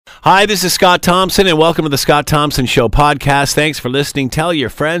Hi, this is Scott Thompson, and welcome to the Scott Thompson Show podcast. Thanks for listening. Tell your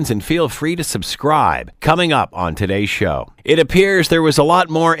friends and feel free to subscribe. Coming up on today's show, it appears there was a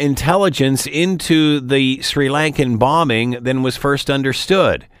lot more intelligence into the Sri Lankan bombing than was first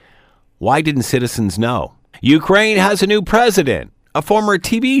understood. Why didn't citizens know? Ukraine has a new president, a former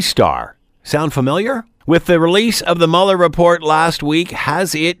TV star. Sound familiar? With the release of the Mueller report last week,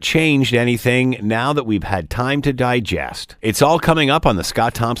 has it changed anything now that we've had time to digest? It's all coming up on the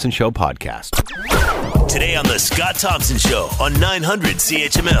Scott Thompson Show podcast. Today on the Scott Thompson Show on 900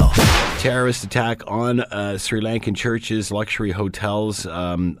 CHML. Terrorist attack on Sri Lankan churches, luxury hotels,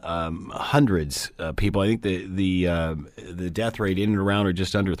 hundreds of people. I think the death rate in and around are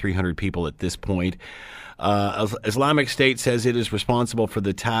just under 300 people at this point. Islamic State says it is responsible for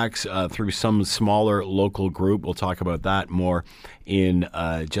the attacks through some smaller local group. We'll talk about that more in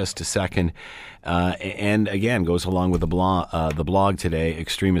just a second. And again, goes along with the blog today,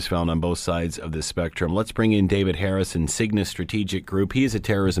 extremists found on both sides of the spectrum. Let's bring in David Harrison, Cygnus Strategic Group. He is a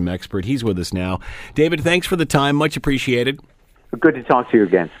terrorism expert. He's with us now. David, thanks for the time. Much appreciated. Good to talk to you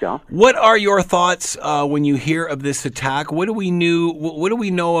again, Scott. What are your thoughts when you hear of this attack? What do we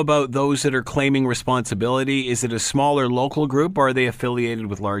know about those that are claiming responsibility? Is it a smaller local group, or are they affiliated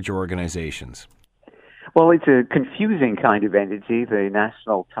with larger organizations? Well, it's a confusing kind of entity, the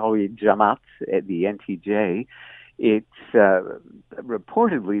National Tawhid Jamaat, the NTJ. It's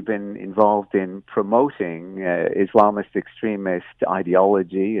reportedly been involved in promoting Islamist extremist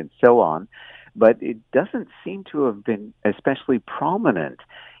ideology and so on. But it doesn't seem to have been especially prominent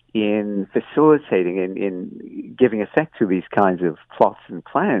in facilitating, in giving effect to these kinds of plots and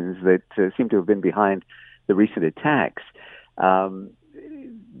plans that seem to have been behind the recent attacks.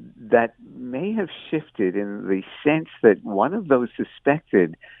 That may have shifted in the sense that one of those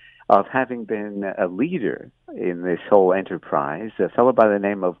suspected of having been a leader in this whole enterprise, a fellow by the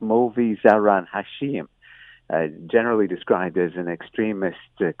name of Molvi Zahran Hashim, generally described as an extremist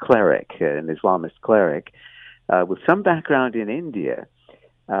cleric, an Islamist cleric, with some background in India.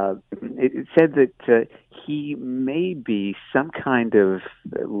 It said that he may be some kind of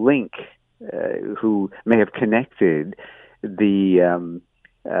link who may have connected the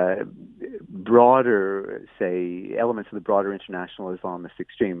broader, say, elements of the broader international Islamist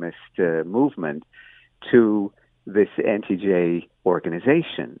extremist movement to this NTJ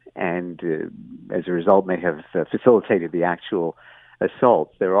organization, and as a result may have facilitated the actual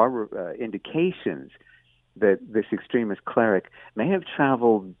assaults. There are indications that this extremist cleric may have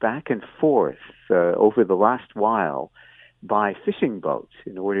traveled back and forth over the last while by fishing boats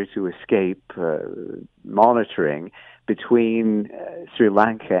in order to escape monitoring between Sri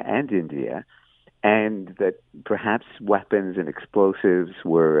Lanka and India, and that perhaps weapons and explosives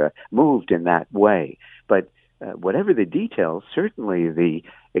were moved in that way. But whatever the details, certainly the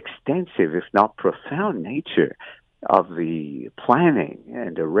extensive, if not profound nature of the planning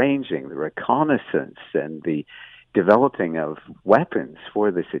and arranging, the reconnaissance and the developing of weapons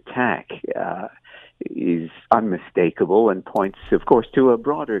for this attack is unmistakable and points, of course, to a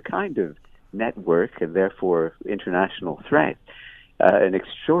broader kind of network and therefore international threat. An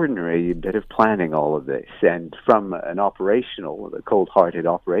extraordinary bit of planning, all of this. And from an operational, a cold-hearted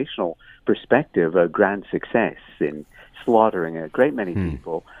operational perspective, a grand success in slaughtering a great many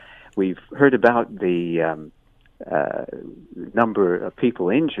people. We've heard about the number of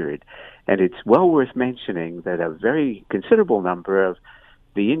people injured, and it's well worth mentioning that a very considerable number of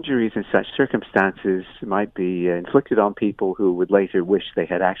the injuries in such circumstances might be inflicted on people who would later wish they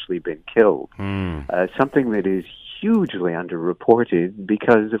had actually been killed. Something that is hugely underreported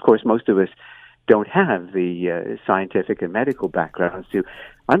because, of course, most of us don't have the scientific and medical backgrounds to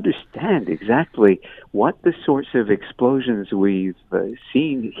understand exactly what the sorts of explosions we've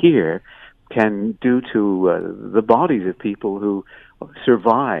seen here can do to the bodies of people who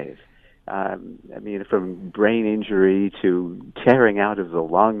survive. I mean, from brain injury to tearing out of the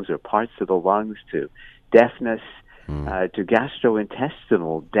lungs or parts of the lungs to deafness to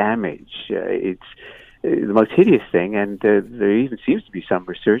gastrointestinal damage. It's the most hideous thing, and there even seems to be some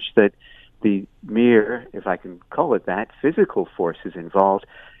research that the mere, if I can call it that, physical forces involved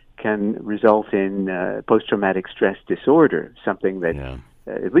can result in post-traumatic stress disorder, something that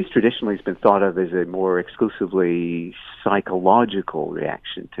at least traditionally has been thought of as a more exclusively psychological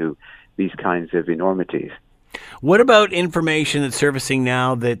reaction to these kinds of enormities. What about information that's surfacing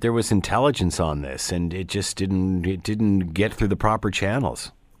now that there was intelligence on this and it just didn't get through the proper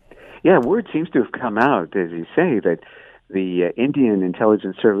channels? Yeah, word seems to have come out, as you say, that the Indian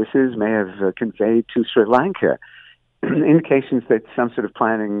intelligence services may have conveyed to Sri Lanka indications that some sort of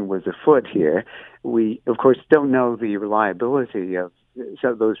planning was afoot here. We, of course, don't know the reliability of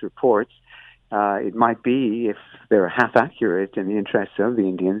those reports. It might be, if they're half accurate, in the interests of the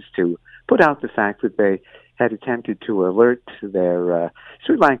Indians to put out the fact that they had attempted to alert their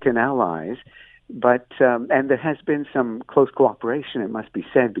Sri Lankan allies. But and there has been some close cooperation, it must be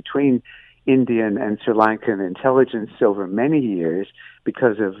said, between Indian and Sri Lankan intelligence over many years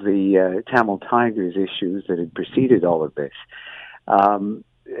because of the Tamil Tigers issues that had preceded all of this.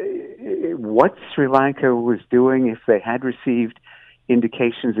 What Sri Lanka was doing, if they had received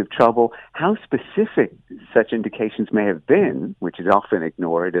indications of trouble, how specific such indications may have been, which is often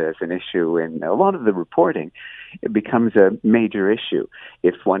ignored as an issue in a lot of the reporting, it becomes a major issue.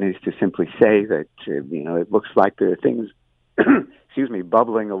 If one is to simply say that, it looks like there are things,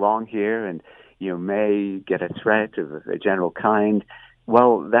 bubbling along here and you may get a threat of a general kind,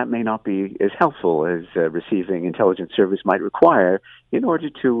 well, that may not be as helpful as receiving intelligence service might require in order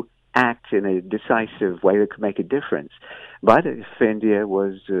to act in a decisive way that could make a difference. But if India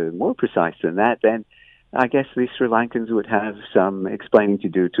was more precise than that, then I guess the Sri Lankans would have some explaining to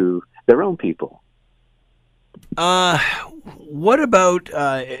do to their own people. What about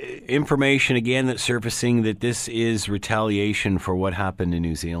information, again, that's surfacing that this is retaliation for what happened in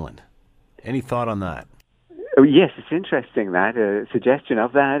New Zealand? Any thought on that? Oh, yes, it's interesting that. A suggestion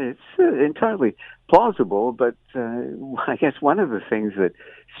of that. It's entirely plausible, but I guess one of the things that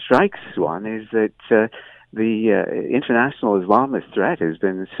strikes one is that the international Islamist threat has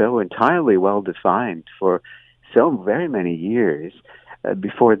been so entirely well defined for so very many years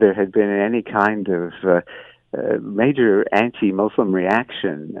before there had been any kind of major anti-Muslim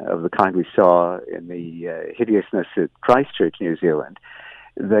reaction of the kind we saw in the hideousness at Christchurch, New Zealand.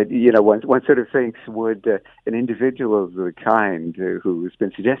 That, one sort of thinks, would an individual of the kind who's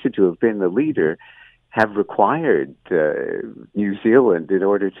been suggested to have been the leader have required New Zealand in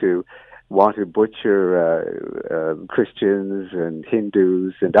order to want to butcher Christians and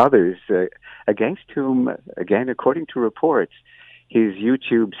Hindus and others against whom, again, according to reports, his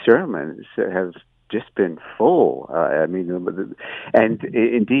YouTube sermons have just been full. And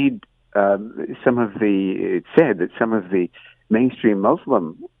indeed, it's said that some of the mainstream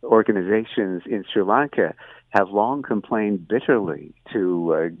Muslim organizations in Sri Lanka have long complained bitterly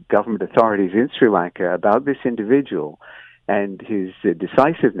to government authorities in Sri Lanka about this individual and his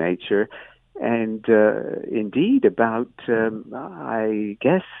decisive nature, and indeed about, I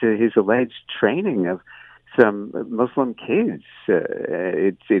guess, his alleged training of some Muslim kids.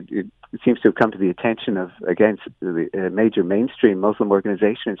 It seems to have come to the attention of, again, the major mainstream Muslim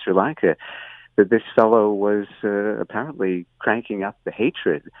organization in Sri Lanka, that this fellow was apparently cranking up the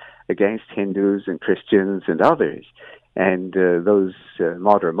hatred against Hindus and Christians and others. And those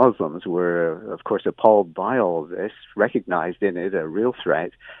moderate Muslims were, of course, appalled by all of this, recognized in it a real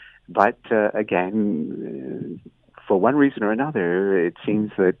threat. But again, for one reason or another, it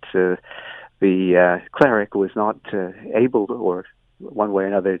seems that the cleric was not able to, or one way or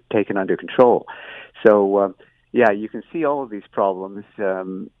another, taken under control. So, you can see all of these problems.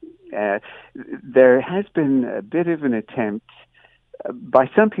 There has been a bit of an attempt by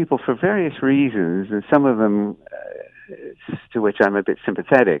some people for various reasons, and some of them to which I'm a bit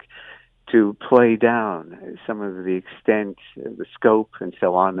sympathetic, to play down some of the extent, the scope, and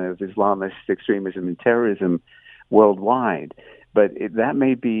so on of Islamist extremism and terrorism worldwide. But that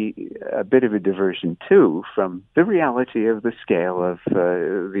may be a bit of a diversion, too, from the reality of the scale of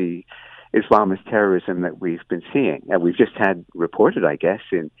the Islamist terrorism that we've been seeing. And we've just had reported, I guess,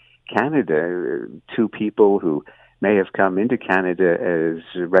 in Canada, 2 people who may have come into Canada as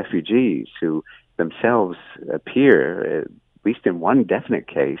refugees who themselves appear, at least in one definite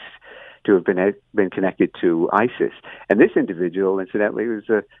case, to have been connected to ISIS. And this individual, incidentally, was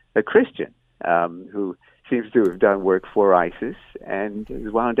a Christian who seems to have done work for ISIS and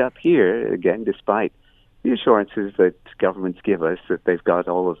has wound up here, again, despite the assurances that governments give us that they've got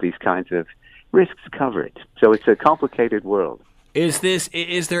all of these kinds of risks covered. So it's a complicated world. Is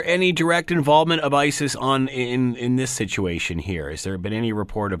there any direct involvement of ISIS in this situation here? Has there been any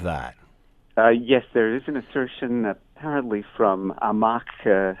report of that? Yes, there is an assertion apparently from Amaq,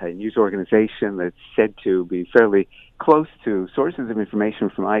 a news organization that's said to be fairly close to sources of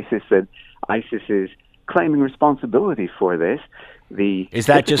information from ISIS, that ISIS is claiming responsibility for this. Is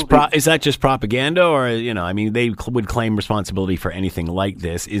that just propaganda, or they would claim responsibility for anything like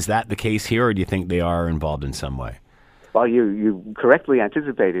this? Is that the case here, or do you think they are involved in some way? Well, you correctly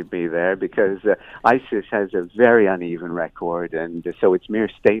anticipated me there, because ISIS has a very uneven record, and so its mere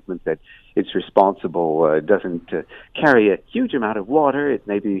statement that it's responsible doesn't carry a huge amount of water. It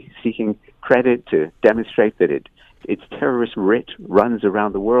may be seeking credit to demonstrate that its terrorist writ runs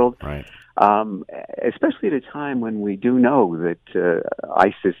around the world. Right. especially at a time when we do know that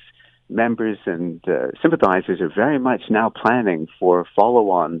ISIS members and sympathizers are very much now planning for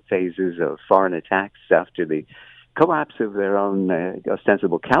follow-on phases of foreign attacks after the collapse of their own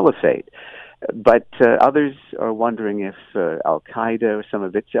ostensible caliphate. But others are wondering if Al-Qaeda or some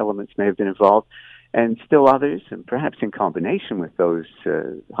of its elements may have been involved, and still others, and perhaps in combination with those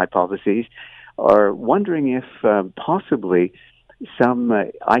hypotheses, are wondering if possibly some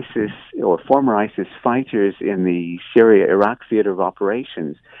ISIS or former ISIS fighters in the Syria-Iraq theater of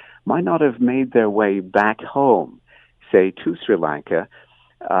operations might not have made their way back home, say to Sri Lanka,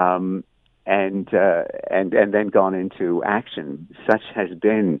 and then gone into action. Such has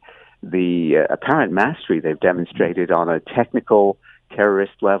been the apparent mastery they've demonstrated on a technical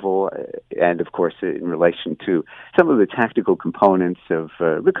terrorist level, and of course in relation to some of the tactical components of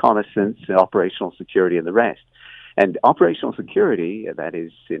reconnaissance, operational security, and the rest. And operational security, that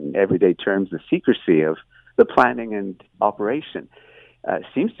is in everyday terms the secrecy of the planning and operation,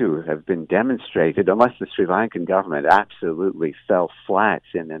 seems to have been demonstrated, unless the Sri Lankan government absolutely fell flat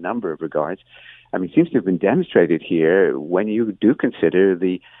in a number of regards. I mean, seems to have been demonstrated here when you do consider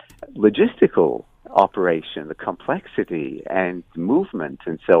the logistical operation, the complexity and movement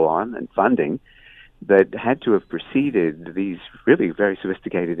and so on, and funding that had to have preceded these really very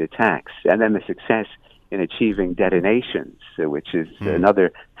sophisticated attacks, and then the success in achieving detonations, which is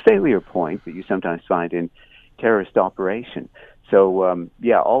another failure point that you sometimes find in terrorist operation. So,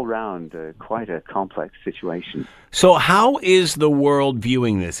 all round, quite a complex situation. So how is the world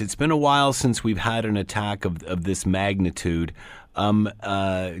viewing this? It's been a while since we've had an attack of this magnitude.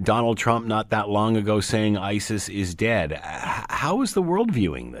 Donald Trump not that long ago saying ISIS is dead. How is the world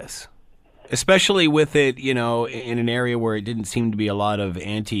viewing this? Especially with it, in an area where it didn't seem to be a lot of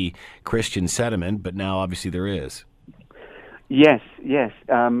anti-Christian sentiment, but now obviously there is. Yes.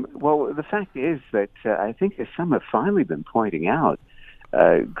 Well, the fact is that I think, as some have finally been pointing out,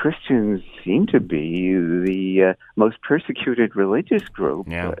 Christians seem to be the most persecuted religious group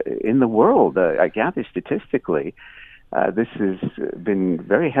in the world. I gather statistically, this has been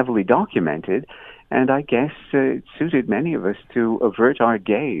very heavily documented, and I guess it suited many of us to avert our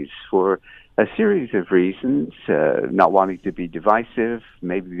gaze for a series of reasons, not wanting to be divisive,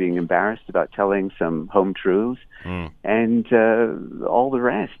 maybe being embarrassed about telling some home truths, and all the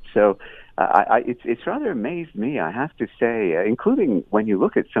rest. So it's rather amazed me, I have to say, including when you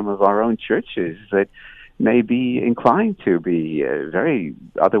look at some of our own churches that may be inclined to be very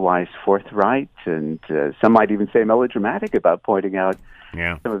otherwise forthright, and some might even say melodramatic about pointing out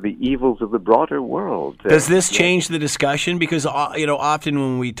some of the evils of the broader world. Does this change the discussion? Because, often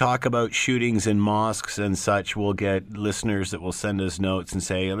when we talk about shootings in mosques and such, we'll get listeners that will send us notes and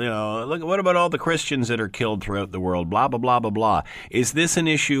say, look, what about all the Christians that are killed throughout the world, blah, blah, blah, blah, blah. Is this an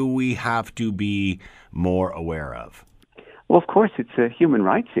issue we have to be more aware of? Well, of course, it's a human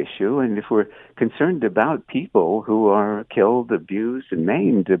rights issue, and if we're concerned about people who are killed, abused, and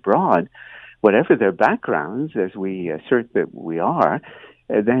maimed abroad, whatever their backgrounds, as we assert that we are,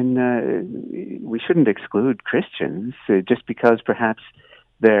 then we shouldn't exclude Christians just because perhaps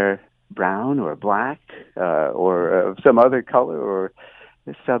they're brown or black or of some other color or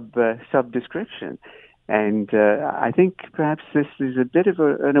sub-description. And I think perhaps this is a bit of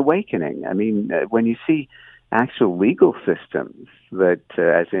an awakening. I mean, when you see actual legal systems that,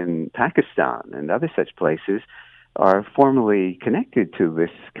 as in Pakistan and other such places, are formally connected to this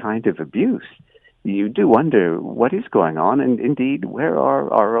kind of abuse, you do wonder what is going on, and indeed, where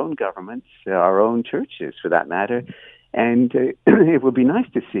are our own governments, our own churches, for that matter. And it would be nice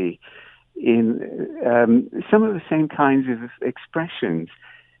to see in some of the same kinds of expressions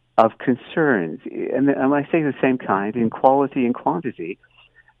of concerns, and I say the same kind, in quality and quantity,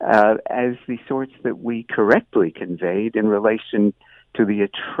 as the sorts that we correctly conveyed in relation to the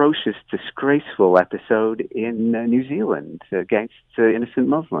atrocious, disgraceful episode in New Zealand against innocent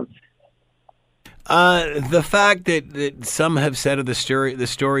Muslims. The fact that some have said of the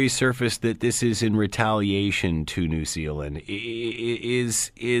story surfaced that this is in retaliation to New Zealand,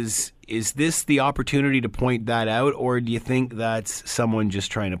 is this the opportunity to point that out, or do you think that's someone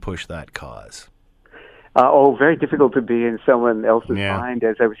just trying to push that cause? Very difficult to be in someone else's mind.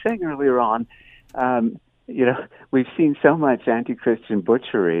 As I was saying earlier on, we've seen so much anti-Christian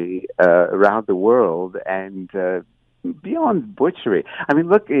butchery around the world, and beyond butchery. I mean,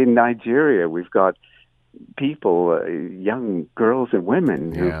 look, in Nigeria, we've got people, young girls and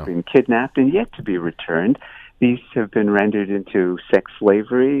women who've been kidnapped and yet to be returned. These have been rendered into sex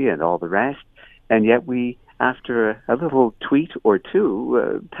slavery and all the rest, and yet we, after a little tweet or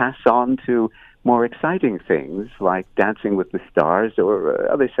two, pass on to more exciting things like Dancing with the Stars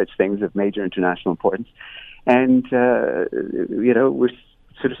or other such things of major international importance. And, we're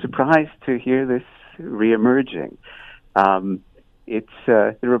sort of surprised to hear this reemerging. It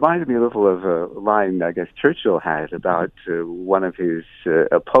reminds me a little of a line, I guess, Churchill had about one of his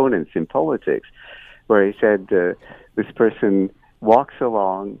opponents in politics, where he said, this person walks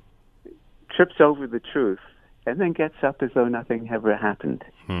along, trips over the truth, and then gets up as though nothing ever happened.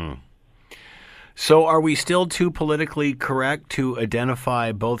 So are we still too politically correct to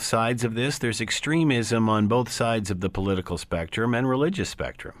identify both sides of this? There's extremism on both sides of the political spectrum and religious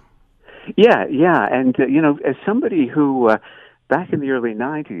spectrum. Yeah. And, as somebody who, back in the early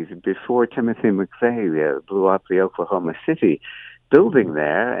 90s, before Timothy McVeigh blew up the Oklahoma City building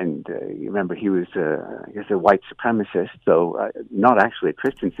there, and you remember he was, a white supremacist, though not actually a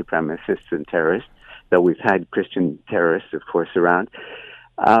Christian supremacist and terrorist, though we've had Christian terrorists, of course, around.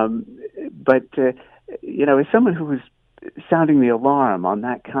 But as someone who was sounding the alarm on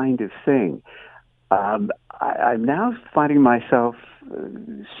that kind of thing, I'm now finding myself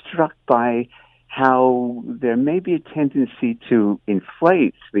struck by how there may be a tendency to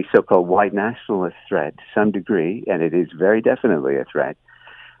inflate the so-called white nationalist threat to some degree, and it is very definitely a threat.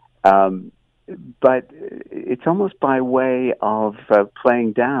 But it's almost by way of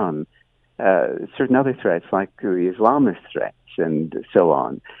playing down certain other threats like the Islamist threats and so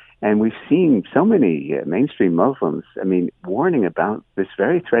on. And we've seen so many mainstream Muslims, warning about this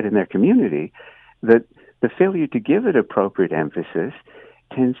very threat in their community, that the failure to give it appropriate emphasis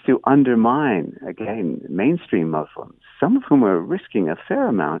tends to undermine, again, mainstream Muslims, some of whom are risking a fair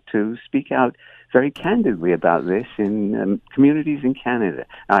amount to speak out very candidly about this in communities in Canada.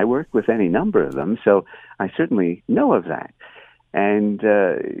 I work with any number of them, so I certainly know of that. And,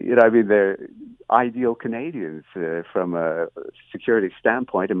 they're ideal Canadians from a security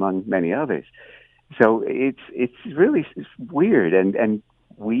standpoint, among many others. So it's really weird. And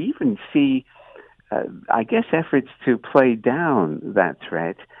we even see, efforts to play down that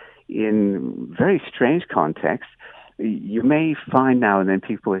threat in very strange contexts. You may find now and then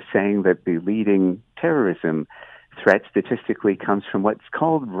people are saying that the leading terrorism threat statistically comes from what's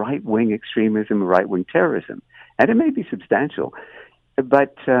called right-wing extremism, right-wing terrorism. And it may be substantial,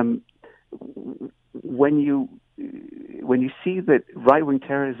 but when you see that right-wing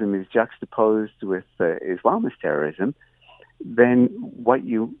terrorism is juxtaposed with Islamist terrorism, then what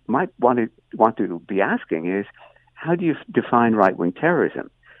you might want to be asking is, how do you define right-wing terrorism?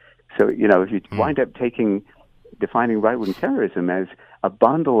 So, if you wind up defining right-wing terrorism as a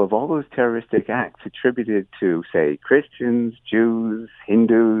bundle of all those terroristic acts attributed to, say, Christians, Jews,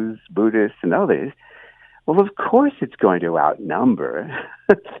 Hindus, Buddhists, and others, well, of course it's going to outnumber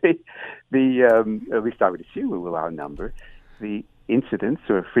at least I would assume it will outnumber the incidence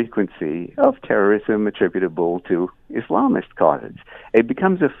or frequency of terrorism attributable to Islamist causes. It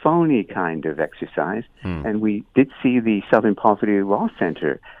becomes a phony kind of exercise, and we did see the Southern Poverty Law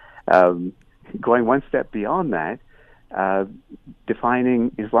Center going one step beyond that,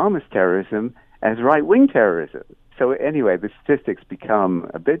 defining Islamist terrorism as right-wing terrorism. So anyway, the statistics become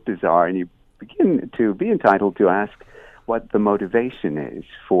a bit bizarre, and you begin to be entitled to ask what the motivation is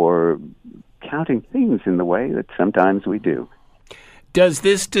for counting things in the way that sometimes we do. Does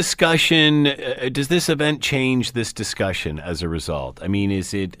this event change this discussion as a result?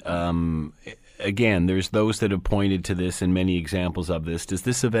 Is it, again, there's those that have pointed to this and many examples of this. Does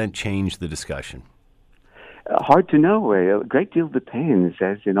this event change the discussion? Hard to know. A great deal depends,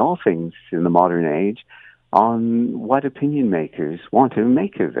 as in all things in the modern age, on what opinion makers want to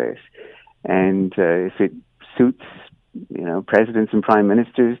make of this. And if it suits, presidents and prime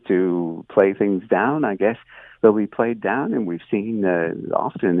ministers to play things down, I guess they'll be played down. And we've seen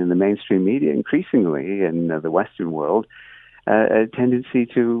often in the mainstream media, increasingly in the Western world, a tendency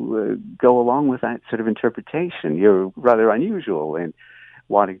to go along with that sort of interpretation. You're rather unusual in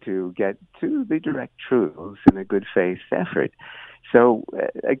wanting to get to the direct truths in a good faith effort. So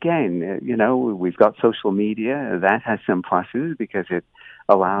again, we've got social media. That has some pluses because it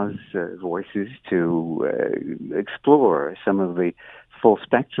allows voices to explore some of the full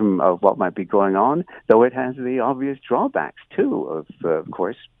spectrum of what might be going on, though it has the obvious drawbacks, too, of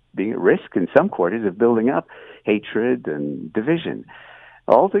course, being at risk in some quarters of building up hatred and division.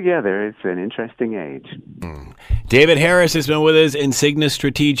 Altogether, it's an interesting age. David Harris has been with us in Cygnus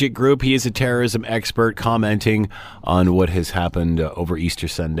Strategic Group. He is a terrorism expert commenting on what has happened over Easter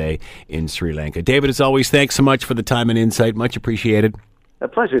Sunday in Sri Lanka. David, as always, thanks so much for the time and insight. Much appreciated. A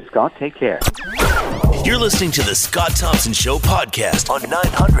pleasure, Scott. Take care. You're listening to the Scott Thompson Show podcast on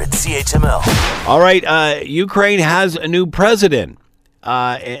 900 CHML. All right, Ukraine has a new president.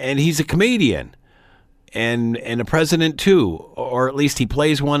 and he's a comedian. And a president too, or at least he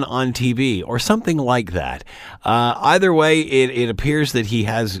plays one on TV or something like that. Either way, it appears that he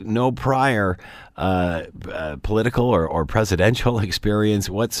has no prior political or presidential experience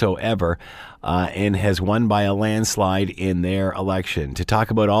whatsoever, and has won by a landslide in their election. To talk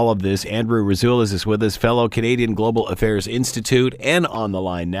about all of this, Andrew Razulis is with us, fellow Canadian Global Affairs Institute, and on the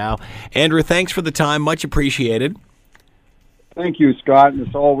line now. Andrew, thanks for the time. Much appreciated. Thank you, Scott. And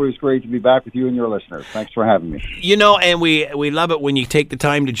it's always great to be back with you and your listeners. Thanks for having me. You know, and we love it when you take the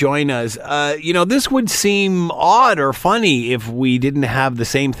time to join us. This would seem odd or funny if we didn't have the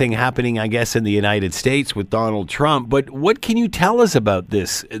same thing happening, I guess, in the United States with Donald Trump. But what can you tell us about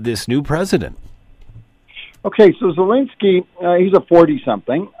this new president? Okay, so Zelensky, he's a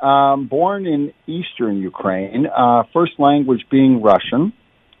 40-something, born in eastern Ukraine, first language being Russian.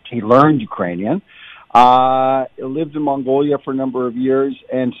 He learned Ukrainian. Lived in Mongolia for a number of years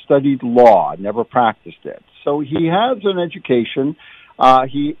and studied law, never practiced it. So he has an education,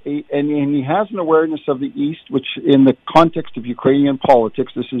 he has an awareness of the East, which in the context of Ukrainian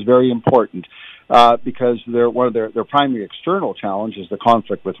politics, this is very important. Because one of their primary external challenge is the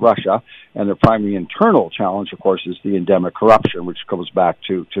conflict with Russia, and their primary internal challenge, of course, is the endemic corruption, which goes back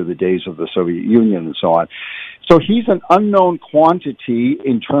to the days of the Soviet Union and so on. So he's an unknown quantity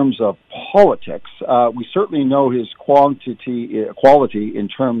in terms of politics. We certainly know his quality in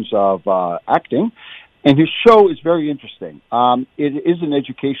terms of acting, and his show is very interesting. It is an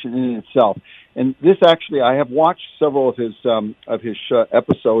education in itself. And this actually, I have watched several of his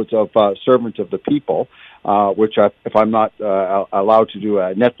episodes of Servant of the People, which if I'm not allowed to do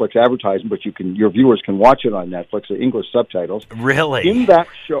a Netflix advertisement, but your viewers can watch it on Netflix, the English subtitles. Really? In that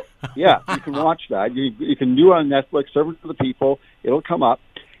show, yeah, you can watch that. You can do it on Netflix, Servant of the People. It'll come up.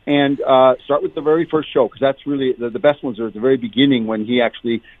 And start with the very first show, because that's really, the best ones are at the very beginning when he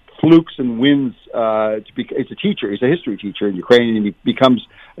actually flukes and wins. He's a teacher. He's a history teacher in Ukraine, and he becomes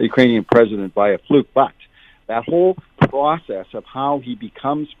a Ukrainian president by a fluke. But that whole process of how he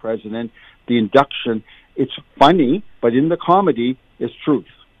becomes president, the induction, it's funny, but in the comedy is truth.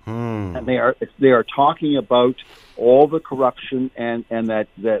 And they are talking about all the corruption and that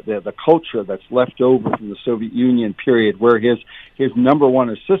the culture that's left over from the Soviet Union period, where his number one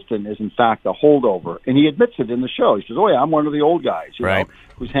assistant is in fact a holdover, and he admits it in the show. He says, "Oh yeah, I'm one of the old guys, you know,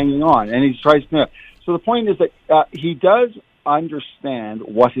 who's hanging on," and he tries to. So the point is that he does understand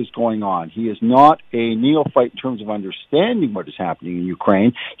what is going on. He is not a neophyte in terms of understanding what is happening in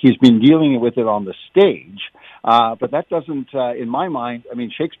Ukraine. He's been dealing with it on the stage. But that doesn't, in my mind, I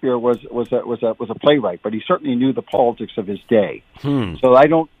mean, Shakespeare was a playwright, but he certainly knew the politics of his day. So I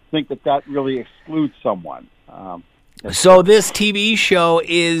don't think that really excludes someone. So this TV show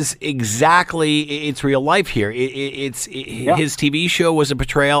is exactly, it's real life here. His TV show was a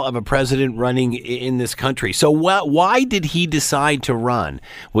portrayal of a president running in this country. So why did he decide to run?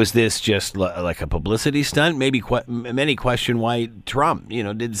 Was this just like a publicity stunt? Maybe many question why Trump,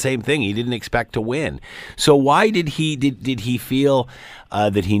 did the same thing. He didn't expect to win. So why did he feel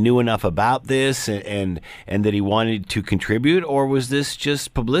that he knew enough about this and that he wanted to contribute, or was this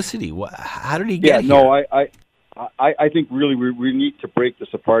just publicity? How did he get here? I think really we need to break this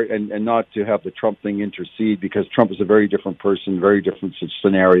apart and not to have the Trump thing intercede, because Trump is a very different person, very different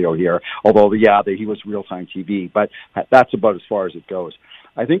scenario here. Although, he was real-time TV, but that's about as far as it goes.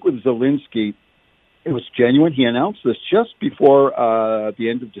 I think with Zelensky, it was genuine. He announced this just before the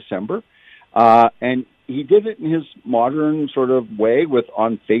end of December, and he did it in his modern sort of way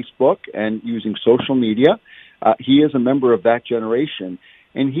on Facebook and using social media. He is a member of that generation.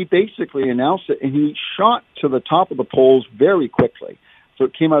 And he basically announced it, and he shot to the top of the polls very quickly. So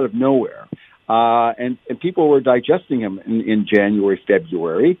it came out of nowhere. And people were digesting him in January,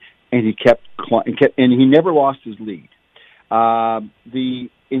 February, and he never lost his lead. And he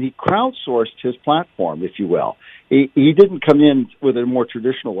crowdsourced his platform, if you will. He didn't come in with a more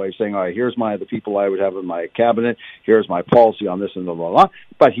traditional way, saying, "All right, here's the people I would have in my cabinet. Here's my policy on this and blah, blah, blah."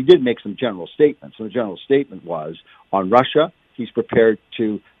 But he did make some general statements. And the general statement was on Russia. He's prepared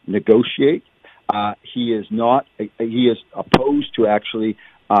to negotiate. He is opposed to actually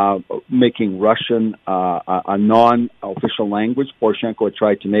making Russian a non-official language. Poroshenko had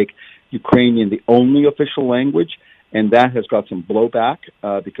tried to make Ukrainian the only official language, and that has got some blowback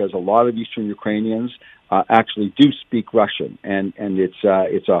because a lot of Eastern Ukrainians actually do speak Russian, and it's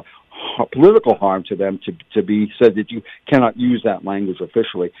a political harm to them to be said that you cannot use that language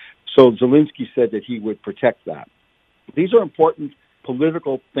officially. So Zelensky said that he would protect that. These are important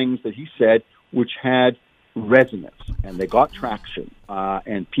political things that he said, which had resonance, and they got traction,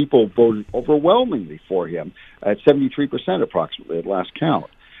 and people voted overwhelmingly for him at 73% approximately at last count.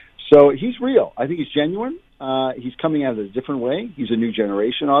 So he's real. I think he's genuine. He's coming at it a different way. He's a new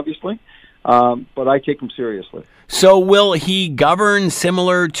generation, obviously, but I take him seriously. So will he govern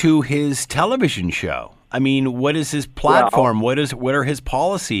similar to his television show? I mean, what is his platform? What are his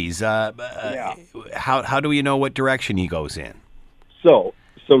policies? How do we know what direction he goes in? So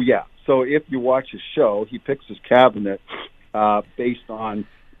if you watch his show, he picks his cabinet based on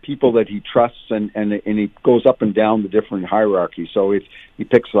people that he trusts, and he goes up and down the different hierarchies. So if he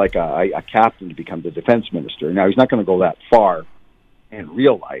picks like a captain to become the defense minister, now he's not going to go that far in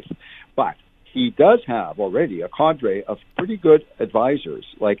real life, but he does have already a cadre of pretty good advisors.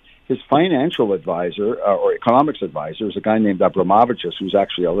 Like his financial advisor or economics advisor is a guy named Abramovičius, who's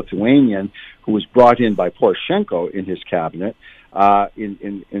actually a Lithuanian, who was brought in by Poroshenko in his cabinet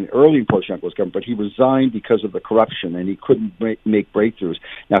in early Poroshenko's government, but he resigned because of the corruption and he couldn't make breakthroughs.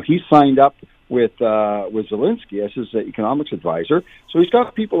 Now he's signed up with Zelensky as his economics advisor, so he's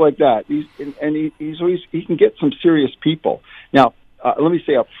got people like that. He can get some serious people. Now, let me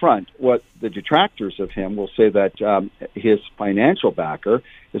say up front, what the detractors of him will say that his financial backer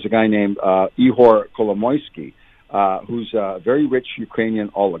is a guy named Ihor Kolomoisky, who's a very rich Ukrainian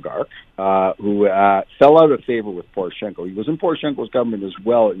oligarch who fell out of favor with Poroshenko. He was in Poroshenko's government as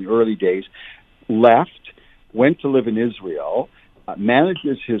well in the early days, left, went to live in Israel,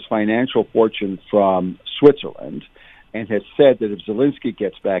 manages his financial fortune from Switzerland, and has said that if Zelensky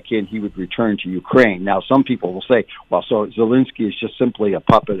gets back in, he would return to Ukraine. Now, some people will say, well, so Zelensky is just simply a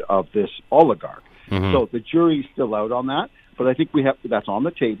puppet of this oligarch. Mm-hmm. So the jury's still out on that, but I think that's on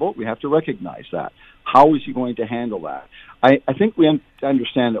the table. We have to recognize that. How is he going to handle that? I think we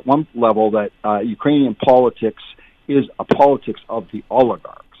understand at one level that Ukrainian politics is a politics of the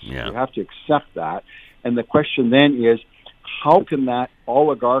oligarchs. Yeah. You have to accept that. And the question then is, how can that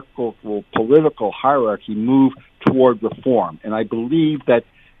oligarchical political hierarchy move toward reform? And I believe that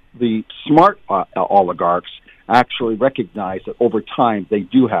the smart oligarchs actually recognize that over time they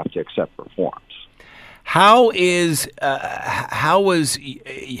do have to accept reforms. How is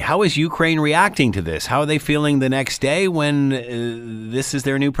Ukraine reacting to this? How are they feeling the next day when this is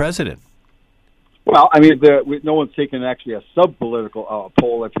their new president? Well, I mean, no one's taken actually a sub-political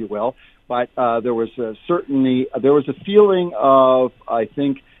poll, if you will, but there was certainly a feeling of, I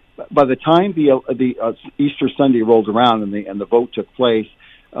think, by the time the Easter Sunday rolled around and the vote took place,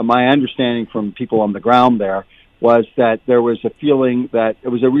 my understanding from people on the ground there was that there was a feeling that it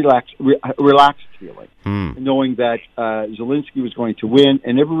was a relaxed feeling, knowing that Zelensky was going to win,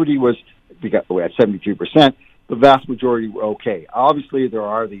 and everybody we at 73%. The vast majority were okay. Obviously, there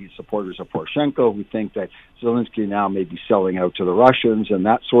are the supporters of Poroshenko who think that Zelensky now may be selling out to the Russians and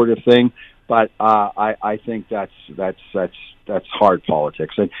that sort of thing. But I think that's hard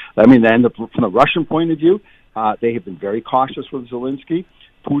politics. And I mean, then from the Russian point of view, they have been very cautious with Zelensky.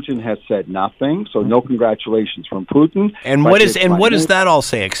 Putin has said nothing, so no congratulations from Putin. And what does that all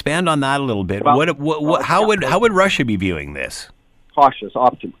say? Expand on that a little bit. Well, how would Russia be viewing this? Cautious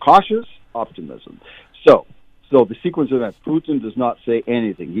optimism. So the sequence of events, Putin does not say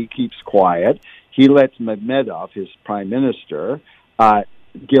anything. He keeps quiet. He lets Medvedev, his prime minister,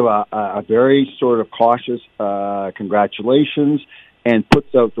 give a very sort of cautious congratulations and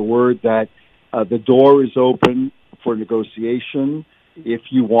puts out the word that the door is open for negotiation if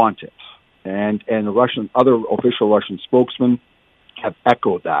you want it. And the other official Russian spokesmen have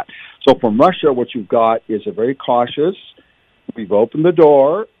echoed that. So from Russia, what you've got is a very cautious, we've opened the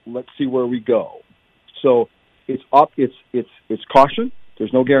door, let's see where we go. So it's caution.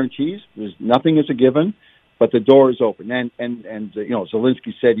 There's no guarantees. There's nothing is a given, but the door is open. And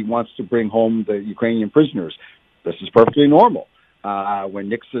Zelensky said he wants to bring home the Ukrainian prisoners. This is perfectly normal. When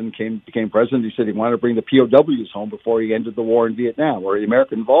Nixon became president, he said he wanted to bring the POWs home before he ended the war in Vietnam or the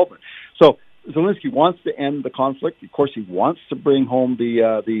American involvement. So Zelensky wants to end the conflict. Of course, he wants to bring home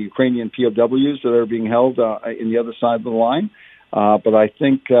the Ukrainian POWs that are being held in the other side of the line. But I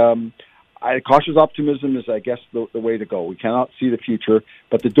think cautious optimism is, I guess, the way to go. We cannot see the future,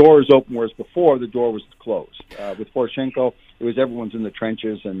 but the door is open, whereas before the door was closed. With Poroshenko, it was everyone's in the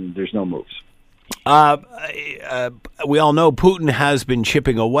trenches and there's no moves. We all know Putin has been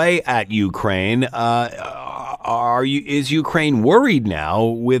chipping away at Ukraine. Is Ukraine worried now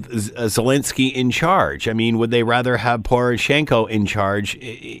with Zelensky in charge? I mean, would they rather have Poroshenko in charge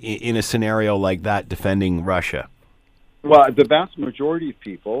in a scenario like that defending Russia? Well, the vast majority of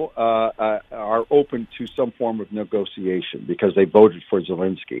people are open to some form of negotiation because they voted for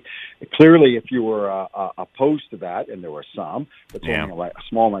Zelensky. Clearly, if you were opposed to that, and there were some, but only a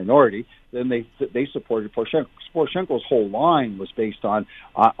small minority, then they supported Poroshenko. Poroshenko's whole line was based on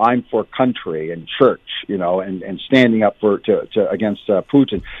I'm for country and church, and standing up against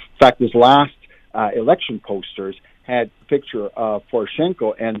Putin. In fact, his last election posters had a picture of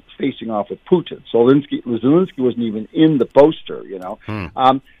Poroshenko and facing off with Putin. So Zelensky wasn't even in the poster,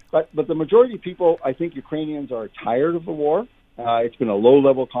 But the majority of people, I think Ukrainians are tired of the war. It's been a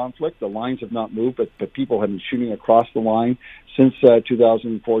low-level conflict. The lines have not moved, but people have been shooting across the line since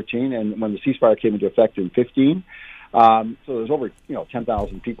 2014, and when the ceasefire came into effect in 2015. So there's over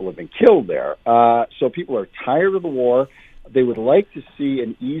 10,000 people have been killed there. So people are tired of the war. They would like to see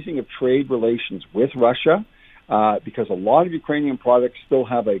an easing of trade relations with Russia. Because a lot of Ukrainian products still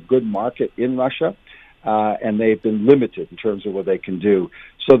have a good market in Russia, and they've been limited in terms of what they can do.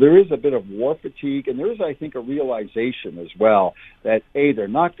 So there is a bit of war fatigue, and there is, I think, a realization as well that, A, they're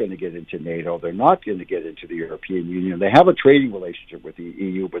not going to get into NATO, they're not going to get into the European Union. They have a trading relationship with the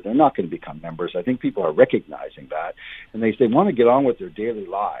EU, but they're not going to become members. I think people are recognizing that, and they want to get on with their daily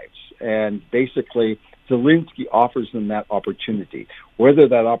lives. And basically, Zelensky offers them that opportunity. Whether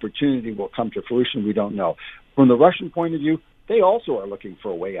that opportunity will come to fruition, we don't know. From the Russian point of view, they also are looking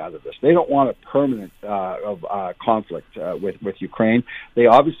for a way out of this. They don't want a permanent conflict with Ukraine. They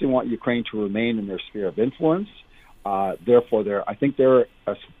obviously want Ukraine to remain in their sphere of influence. Therefore, they're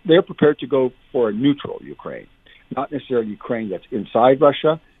prepared to go for a neutral Ukraine, not necessarily Ukraine that's inside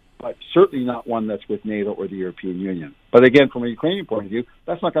Russia, but certainly not one that's with NATO or the European Union. But again, from a Ukrainian point of view,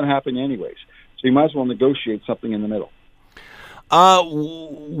 that's not going to happen anyways. So you might as well negotiate something in the middle.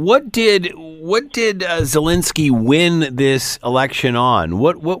 What did Zelensky win this election on?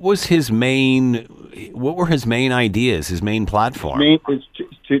 What were his main ideas, his main platform? It's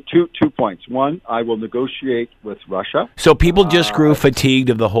two points. One, I will negotiate with Russia. So people just grew fatigued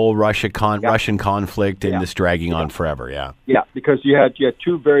of the whole Russian conflict and this dragging on forever. Yeah, because you had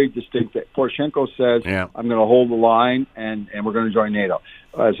two very distinct. Poroshenko says, "I'm going to hold the line and we're going to join NATO."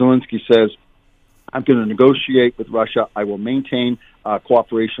 Zelensky says, I'm going to negotiate with Russia. I will maintain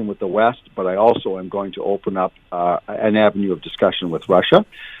cooperation with the West, but I also am going to open up an avenue of discussion with Russia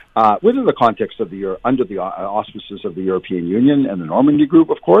within the context of under the auspices of the European Union and the Normandy Group,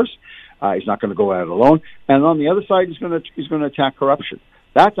 of course. He's not going to go at it alone. And on the other side, he's going to attack corruption.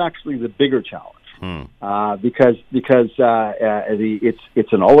 That's actually the bigger challenge. Because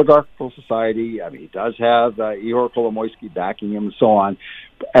it's an oligarchical society. I mean, he does have Ihor Kolomoisky backing him and so on.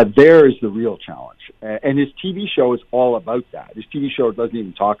 There is the real challenge. And his TV show is all about that. His TV show doesn't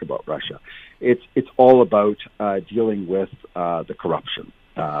even talk about Russia. It's all about dealing with the corruption.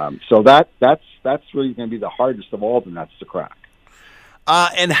 So that's really going to be the hardest of all the nuts to crack.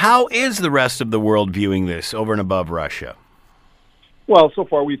 And how is the rest of the world viewing this over and above Russia? Well, so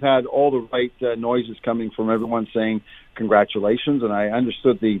far we've had all the right noises coming from everyone saying congratulations, and I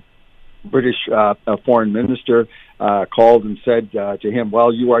understood the British foreign minister called and said to him,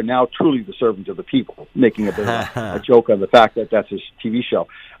 well, you are now truly the servant of the people, making a bit of a joke on the fact that that's his TV show.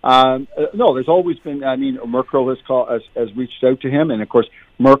 No, there's always been, Merkel has reached out to him, and of course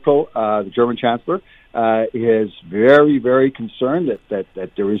Merkel, the German chancellor, is very, very concerned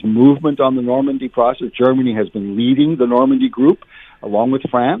that there is movement on the Normandy process. Germany has been leading the Normandy group along with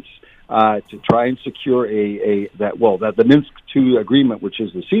France to try and secure that the Minsk II agreement, which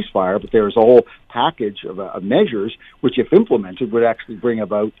is the ceasefire, but there is a whole package of measures which, if implemented, would actually bring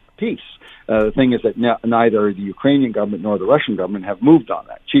about peace. The thing is that neither the Ukrainian government nor the Russian government have moved on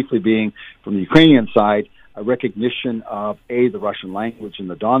that, chiefly being from the Ukrainian side a recognition of the Russian language in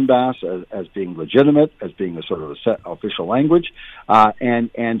the Donbass as being legitimate, as being a sort of a set official language,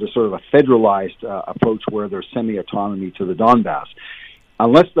 and a sort of a federalized approach where there's semi-autonomy to the Donbass.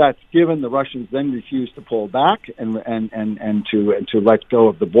 Unless that's given, the Russians then refuse to pull back and to let go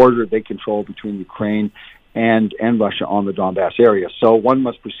of the border they control between Ukraine and Russia on the Donbass area. So one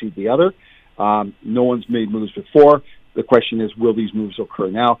must precede the other. No one's made moves before. The question is, will these moves occur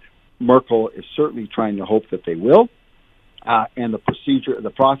now? Merkel is certainly trying to hope that they will, and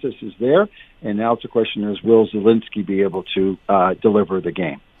the process is there. And now it's a question is, will Zelensky be able to deliver the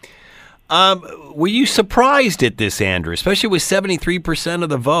game? Were you surprised at this, Andrew, especially with 73% of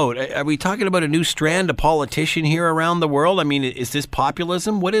the vote? Are we talking about a new strand of politician here around the world? I mean, is this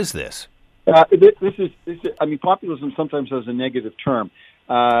populism? What is this? Populism sometimes has a negative term.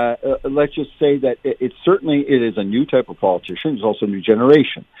 Let's just say that it is a new type of politician. It's also a new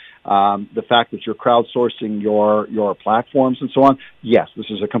generation. the fact that you're crowdsourcing your platforms and so on. Yes, this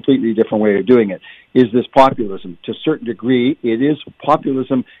is a completely different way of doing it. Is this populism? To a certain degree, it is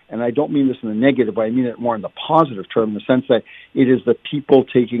populism, and I don't mean this in a negative, but I mean it more in the positive term, in the sense that it is the people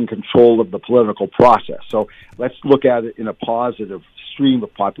taking control of the political process. So let's look at it in a positive stream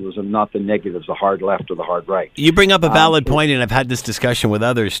of populism, not the negatives, the hard left or the hard right. You bring up a valid point, and I've had this discussion with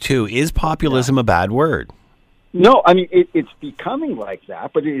others too. Is populism a bad word? No, I mean, it's becoming like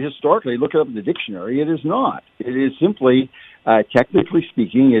that, but historically, look it up in the dictionary, it is not. It is simply, technically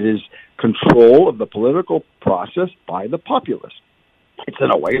speaking, it is control of the political process by the populace. It's in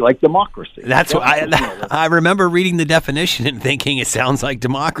a way like democracy. That's what I remember reading the definition and thinking it sounds like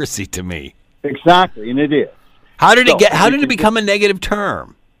democracy to me. Exactly, and it is. How did it become a negative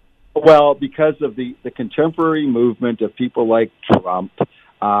term? Well, because of the contemporary movement of people like Trump,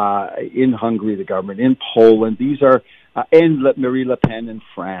 in Hungary, the government, in Poland, these are, and Marie Le Pen in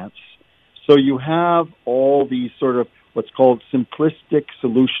France. So you have all these sort of what's called simplistic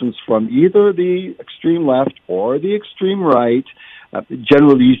solutions from either the extreme left or the extreme right.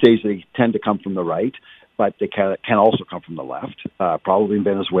 Generally, these days, they tend to come from the right, but they can also come from the left. Probably in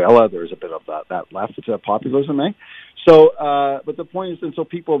Venezuela, there's a bit of that left populism, eh? So, but the point is, and so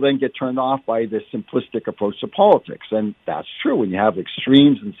people then get turned off by this simplistic approach to politics, and that's true. When you have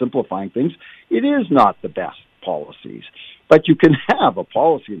extremes and simplifying things, it is not the best policies. But you can have a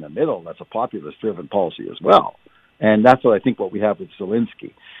policy in the middle that's a populist-driven policy as well, and that's what I think what we have with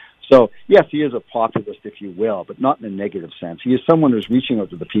Zelensky. So, yes, he is a populist, if you will, but not in a negative sense. He is someone who's reaching out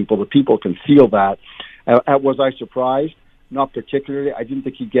to the people. The people can feel that. Was I surprised? Not particularly. I didn't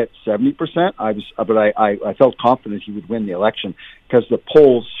think he'd get 70%. I felt confident he would win the election because the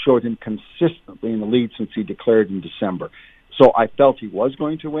polls showed him consistently in the lead since he declared in December. So I felt he was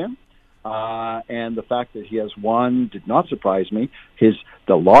going to win. And the fact that he has won did not surprise me.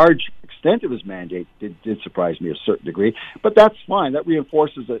 The large extent of his mandate did surprise me a certain degree, but that's fine. That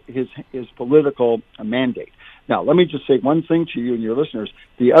reinforces his political mandate. Now, let me just say one thing to you and your listeners.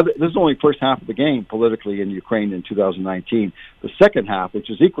 This is only the first half of the game politically in Ukraine in 2019. The second half, which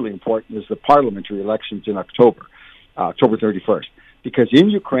is equally important, is the parliamentary elections in October 31st, because in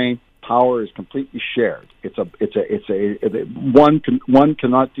Ukraine, power is completely shared. One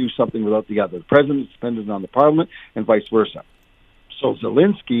cannot do something without the other. The president is dependent on the parliament, and vice versa. So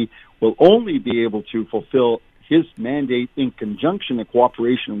Zelensky will only be able to fulfill his mandate in conjunction and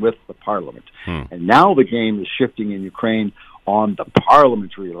cooperation with the parliament. And now the game is shifting in Ukraine on the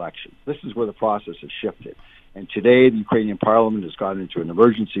parliamentary elections. This is where the process has shifted. And today, the Ukrainian parliament has gone into an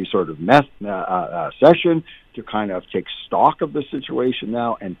emergency sort of session to kind of take stock of the situation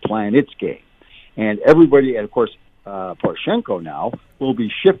now and plan its game. And everybody, and of course, Poroshenko now will be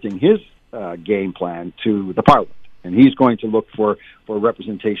shifting his game plan to the parliament. And he's going to look for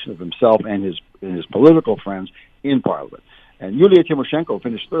representation of himself and his political friends in parliament. And Yulia Tymoshenko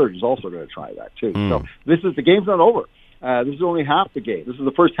finished third. He's also going to try that too. So the game's not over. This is only half the game. This is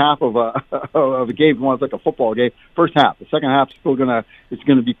the first half of a game. It's like a football game. First half. The second half is still it's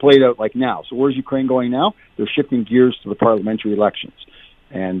going to be played out like now. So where's Ukraine going now? They're shifting gears to the parliamentary elections,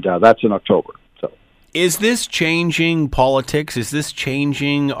 and that's in October. So, is this changing politics? Is this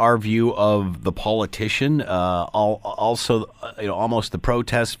changing our view of the politician? Also, almost the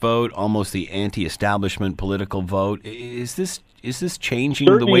protest vote, almost the anti-establishment political vote. Is this changing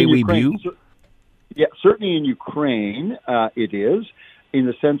the way we view? Yeah, certainly in Ukraine, it is, in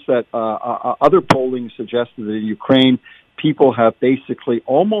the sense that other polling suggested that in Ukraine, people have basically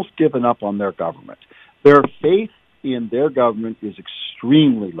almost given up on their government. Their faith in their government is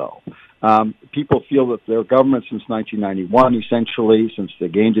extremely low. People feel that their government since 1991, essentially, since they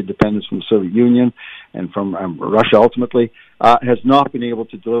gained independence from the Soviet Union and from Russia ultimately, has not been able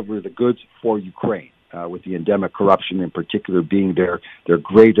to deliver the goods for Ukraine. With the endemic corruption in particular being their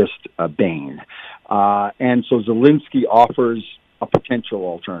greatest bane. And so Zelensky offers a potential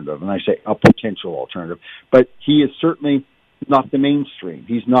alternative, and I say a potential alternative, but he is certainly not the mainstream.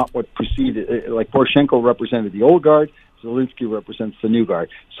 He's not what preceded, like Poroshenko represented the old guard, Zelensky represents the new guard.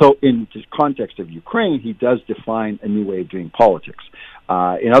 So in the context of Ukraine, he does define a new way of doing politics.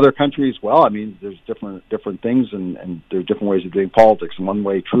 In other countries, well, I mean, there's different things, and there are different ways of doing politics. And one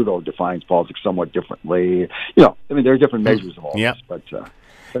way Trudeau defines politics somewhat differently. There are different measures of all this. But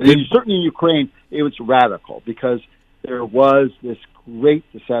certainly in Ukraine, it was radical because there was this great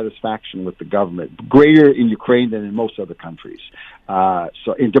dissatisfaction with the government, greater in Ukraine than in most other countries,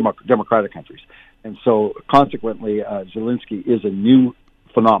 so in democratic countries. And so, consequently, Zelensky is a new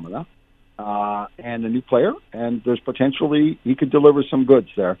phenomena. And a new player, and there's potentially he could deliver some goods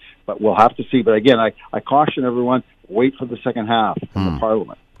there, but we'll have to see. But again, I caution everyone, wait for the second half in the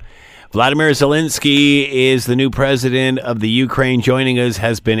parliament. Vladimir Zelensky is the new president of the Ukraine. Joining us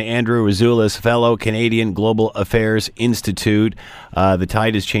has been Andrew Razulis, fellow Canadian Global Affairs Institute. The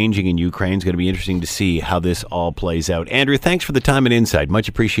tide is changing in Ukraine. It's going to be interesting to see how this all plays out. Andrew, thanks for the time and insight. Much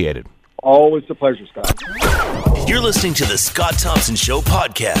appreciated. Always a pleasure, Scott. You're listening to the Scott Thompson Show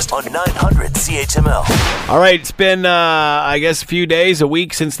podcast on 900 CHML. All right, it's been, I guess, a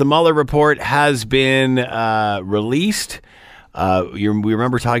week since the Mueller report has been released. We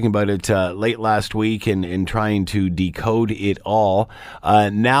remember talking about it late last week and trying to decode it all.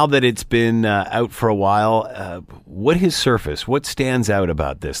 Now that it's been out for a while, what has surfaced? What stands out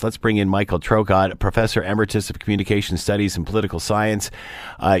about this? Let's bring in Michael Trocott, Professor Emeritus of Communication Studies and Political Science,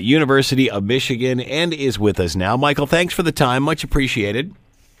 University of Michigan, and is with us now. Michael, thanks for the time. Much appreciated.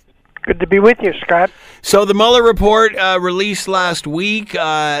 Good to be with you, Scott. So the Mueller report released last week.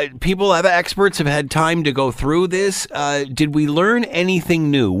 Experts have had time to go through this. Did we learn anything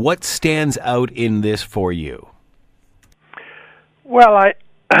new? What stands out in this for you? Well,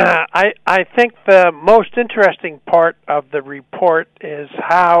 I think the most interesting part of the report is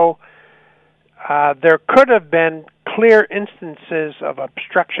how there could have been clear instances of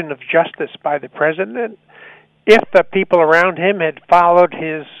obstruction of justice by the president if the people around him had followed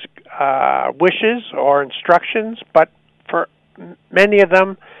his wishes or instructions, but for many of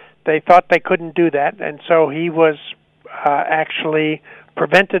them, they thought they couldn't do that, and so he was actually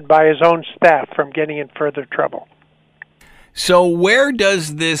prevented by his own staff from getting in further trouble. So where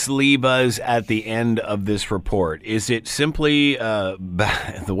does this leave us at the end of this report? Is it simply the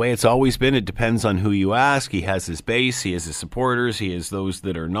way it's always been? It depends on who you ask. He has his base, he has his supporters, he has those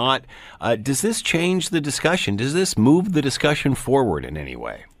that are not. Does this change the discussion? Does this move the discussion forward in any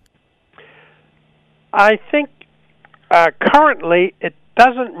way? I think currently it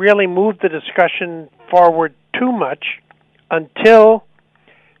doesn't really move the discussion forward too much until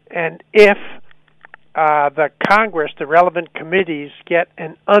and if the Congress, the relevant committees, get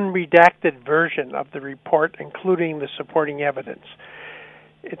an unredacted version of the report, including the supporting evidence.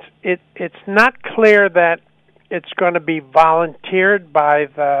 It's not clear that it's going to be volunteered by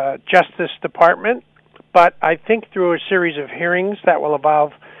the Justice Department, but I think through a series of hearings that will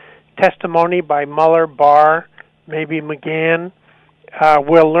involve testimony by Mueller, Barr, maybe McGahn,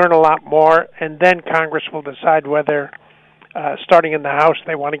 we'll learn a lot more, and then Congress will decide whether, starting in the House,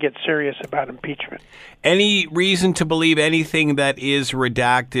 they want to get serious about impeachment. Any reason to believe anything that is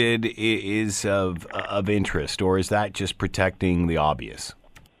redacted is of interest, or is that just protecting the obvious?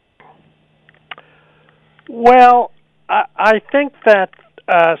 Well, I think that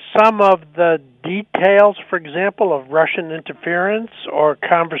some of the details, for example, of Russian interference or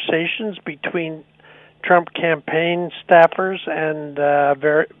conversations between Trump campaign staffers and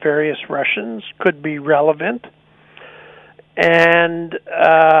various Russians could be relevant. And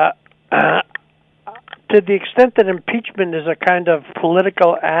to the extent that impeachment is a kind of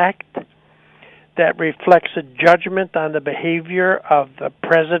political act that reflects a judgment on the behavior of the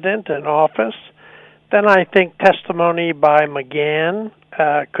president in office, then I think testimony by McGahn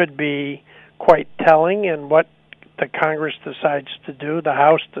could be quite telling in what the Congress decides to do, the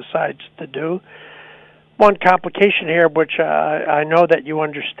House decides to do. One complication here, which I know that you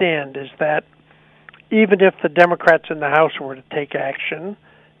understand, is that even if the Democrats in the House were to take action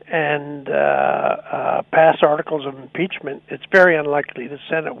and pass articles of impeachment, it's very unlikely the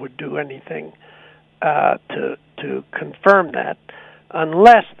Senate would do anything to confirm that,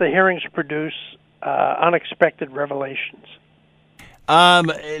 unless the hearings produce unexpected revelations.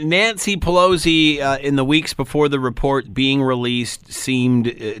 Nancy Pelosi, in the weeks before the report being released,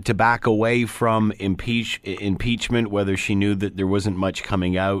 seemed to back away from impeachment, whether she knew that there wasn't much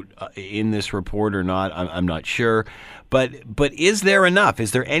coming out in this report or not, I'm not sure. But is there enough?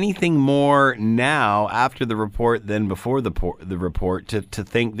 Is there anything more now after the report than before the report to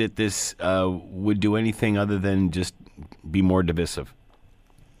think that this would do anything other than just be more divisive?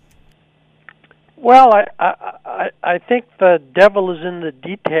 Well, I think the devil is in the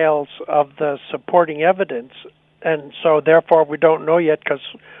details of the supporting evidence, and so therefore we don't know yet because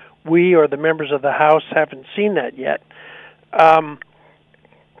we or the members of the House haven't seen that yet. The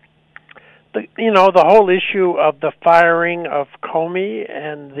whole issue of the firing of Comey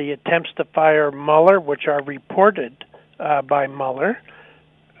and the attempts to fire Mueller, which are reported by Mueller,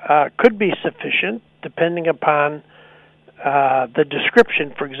 could be sufficient, depending upon the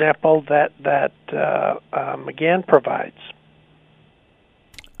description, for example, that McGahn provides.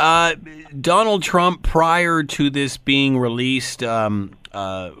 Donald Trump, prior to this being released,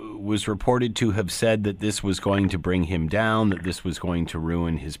 was reported to have said that this was going to bring him down, that this was going to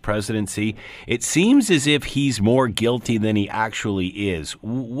ruin his presidency. It seems as if he's more guilty than he actually is.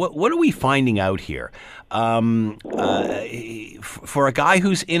 What are we finding out here? For a guy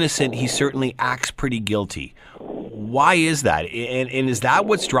who's innocent, he certainly acts pretty guilty. Why is that? And is that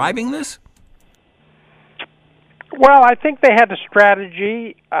what's driving this? Well, I think they had a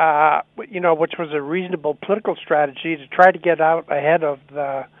strategy, which was a reasonable political strategy to try to get out ahead of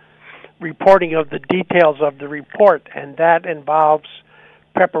the reporting of the details of the report, and that involves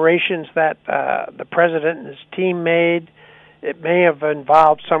preparations that the president and his team made. It may have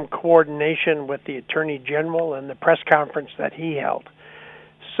involved some coordination with the Attorney General and the press conference that he held.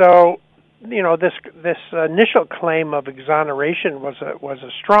 So, this initial claim of exoneration was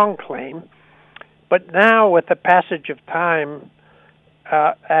a strong claim. But now, with the passage of time,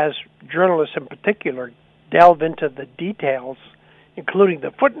 as journalists in particular delve into the details, including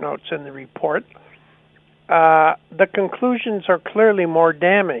the footnotes in the report, the conclusions are clearly more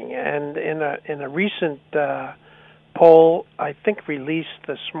damning. And in a recent poll, I think released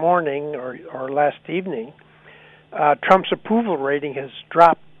this morning or last evening, Trump's approval rating has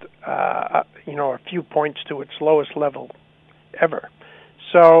dropped, a few points to its lowest level ever.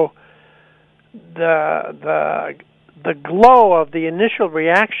 So the glow of the initial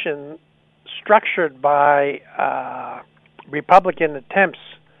reaction, structured by Republican attempts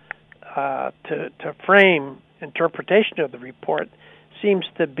to frame interpretation of the report, seems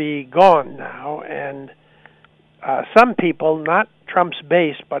to be gone now, and some people, not Trump's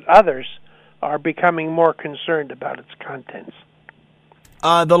base but others, are becoming more concerned about its contents.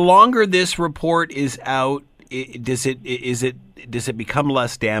 The longer this report is out, does it become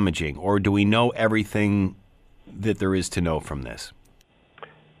less damaging, or do we know everything that there is to know from this?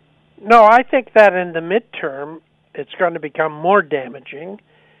 No, I think that in the midterm, it's going to become more damaging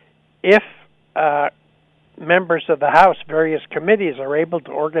if members of the House, various committees, are able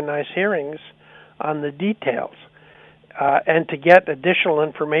to organize hearings on the details and to get additional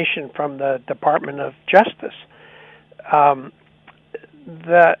information from the Department of Justice.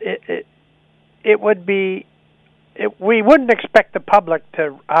 We wouldn't expect the public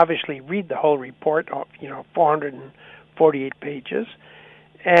to obviously read the whole report, 448 pages,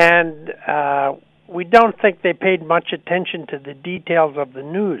 and we don't think they paid much attention to the details of the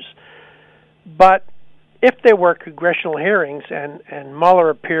news. But if there were congressional hearings and Mueller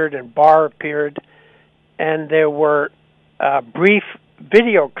appeared and Barr appeared, and there were brief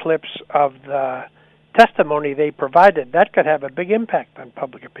video clips of the testimony they provided, that could have a big impact on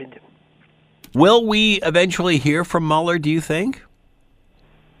public opinion. Will we eventually hear from Mueller, do you think?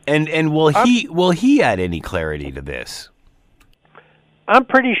 And will he add any clarity to this? I'm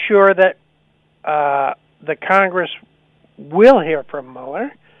pretty sure that the Congress will hear from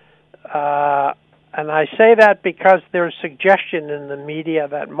Mueller. And I say that because there's suggestion in the media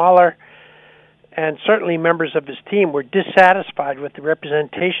that Mueller and certainly members of his team were dissatisfied with the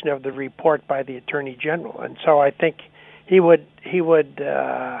representation of the report by the Attorney General. And so I think he would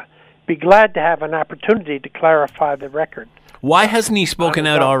be glad to have an opportunity to clarify the record. Why hasn't he spoken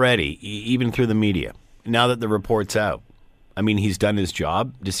out already, even through the media, now that the report's out? I mean, he's done his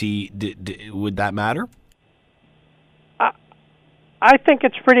job. Would that matter? I think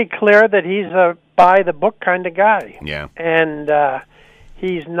it's pretty clear that he's a by-the-book kind of guy. Yeah. And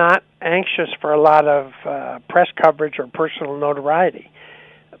he's not anxious for a lot of press coverage or personal notoriety.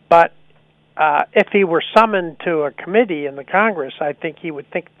 But if he were summoned to a committee in the Congress, I think he would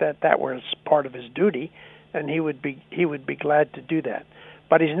think that was part of his duty, and he would be glad to do that.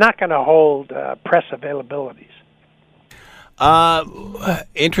 But he's not going to hold press availabilities.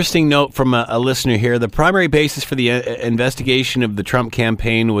 Interesting note from a listener here. The primary basis for the investigation of the Trump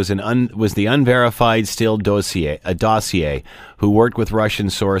campaign was the unverified Steele dossier, a dossier who worked with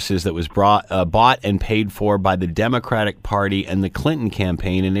Russian sources that was bought and paid for by the Democratic Party and the Clinton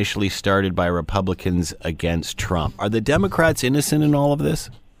campaign, initially started by Republicans against Trump. Are the Democrats innocent in all of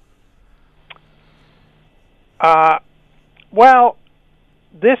this? Well,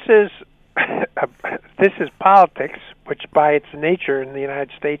 this is politics, which by its nature in the United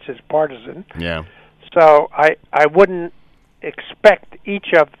States is partisan. Yeah. So I wouldn't expect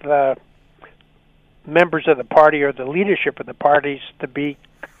each of the members of the party or the leadership of the parties to be,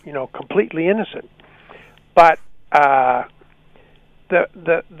 completely innocent. But the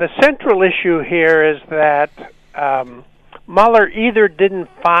central issue here is that Mueller either didn't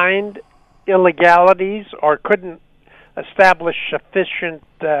find illegalities or couldn't establish sufficient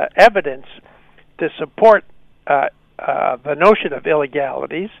evidence to support the notion of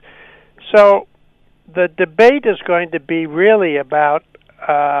illegalities. So the debate is going to be really about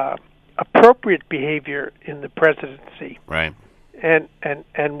appropriate behavior in the presidency, Right.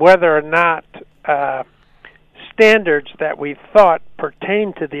 and whether or not standards that we thought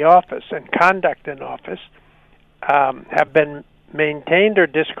pertain to the office and conduct in office have been maintained or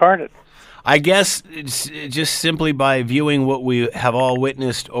discarded. I guess it's just simply by viewing what we have all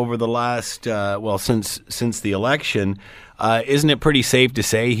witnessed over the last, since the election, isn't it pretty safe to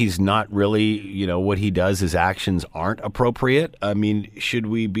say he's not really, what he does, his actions aren't appropriate? I mean, should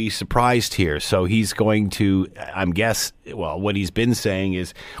we be surprised here? So he's going to, what he's been saying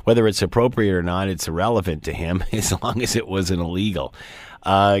is whether it's appropriate or not, it's irrelevant to him as long as it wasn't illegal.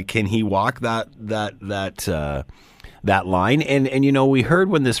 Can he walk that line? And we heard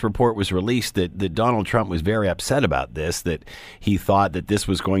when this report was released that Donald Trump was very upset about this, that he thought that this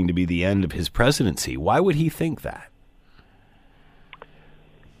was going to be the end of his presidency. Why would he think that?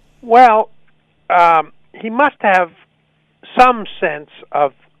 Well, he must have some sense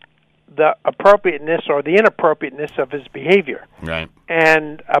of the appropriateness or the inappropriateness of his behavior. Right.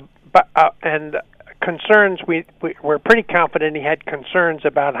 And concerns, we're pretty confident he had concerns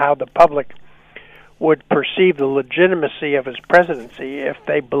about how the public would perceive the legitimacy of his presidency if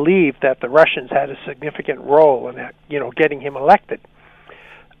they believed that the Russians had a significant role in, getting him elected.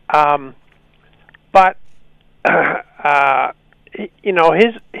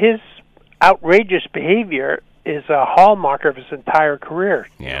 His outrageous behavior is a hallmark of his entire career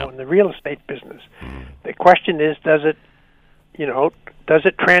in the real estate business. The question is, does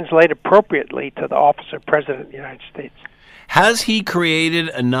it translate appropriately to the office of President of the United States? Has he created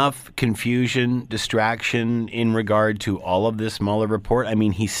enough confusion, distraction in regard to all of this Mueller report? I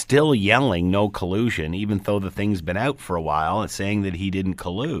mean, he's still yelling no collusion, even though the thing's been out for a while and saying that he didn't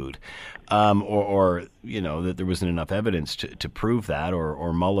collude, or that there wasn't enough evidence to prove that,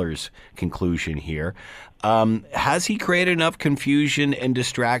 or Mueller's conclusion here. Has he created enough confusion and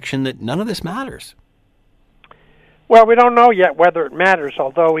distraction that none of this matters? Well, we don't know yet whether it matters,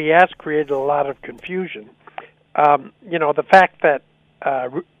 although he has created a lot of confusion. The fact that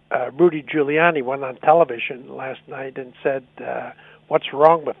Rudy Giuliani went on television last night and said, what's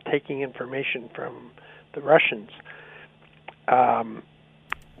wrong with taking information from the Russians?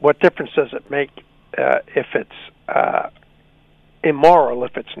 What difference does it make if it's immoral,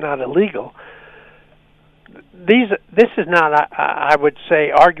 if it's not illegal? This is not, I would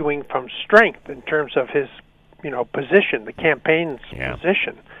say, arguing from strength in terms of his, position, the campaign's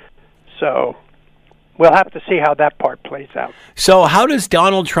position. So we'll have to see how that part plays out. So how does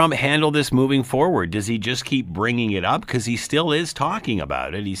Donald Trump handle this moving forward? Does he just keep bringing it up? Because he still is talking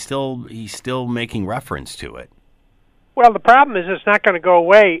about it. He's still making reference to it. Well, the problem is it's not going to go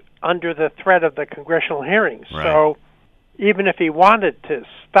away under the threat of the congressional hearings. Right. So even if he wanted to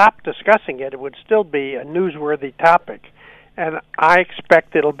stop discussing it, it would still be a newsworthy topic. And I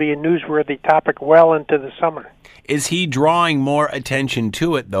expect it'll be a newsworthy topic well into the summer. Is he drawing more attention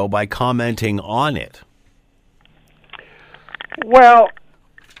to it, though, by commenting on it? Well,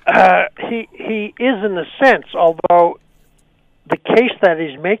 he is in a sense, although the case that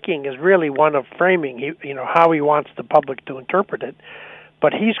he's making is really one of framing, how he wants the public to interpret it.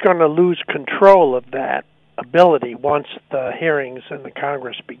 But he's going to lose control of that ability once the hearings in the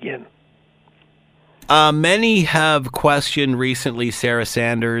Congress begin. Many have questioned recently Sarah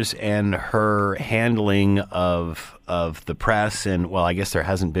Sanders and her handling of the press, and I guess there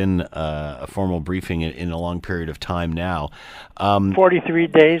hasn't been a formal briefing in a long period of time now. 43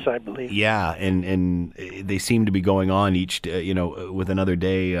 days, I believe. Yeah, and they seem to be going on each, with another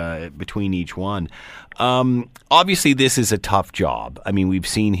day between each one. Obviously, this is a tough job. I mean, we've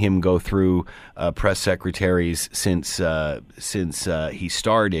seen him go through press secretaries since he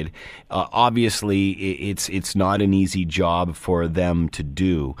started. Obviously, it's not an easy job for them to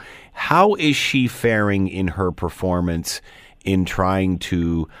do. How is she faring in her performance in trying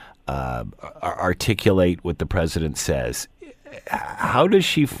to articulate what the president says? How does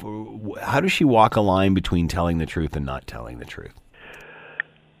she walk a line between telling the truth and not telling the truth?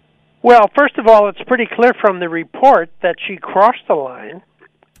 Well, first of all, it's pretty clear from the report that she crossed the line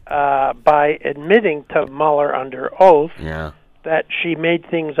by admitting to Mueller under oath that she made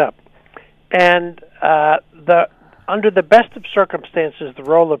things up. And under the best of circumstances, the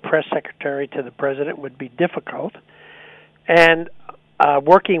role of press secretary to the president would be difficult. And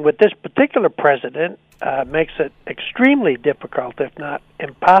working with this particular president makes it extremely difficult, if not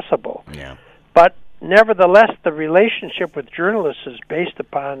impossible. Yeah. But nevertheless, the relationship with journalists is based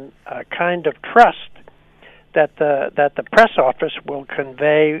upon a kind of trust that the press office will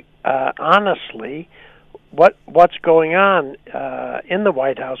convey honestly what's going on in the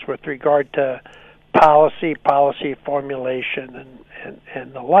White House with regard to policy formulation,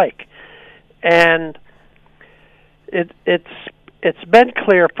 and the like. And it's been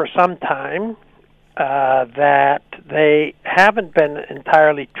clear for some time that they haven't been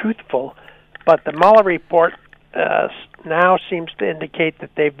entirely truthful, but the Mueller report now seems to indicate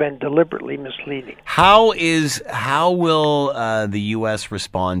that they've been deliberately misleading. How will the U.S.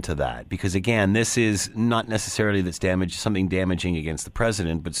 respond to that? Because again, this is not necessarily something damaging against the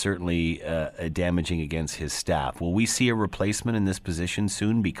president, but certainly damaging against his staff. Will we see a replacement in this position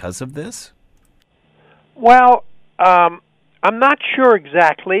soon because of this? Well, I'm not sure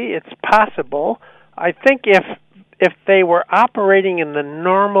exactly. It's possible. I think if they were operating in the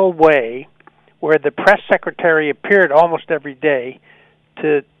normal way, where the press secretary appeared almost every day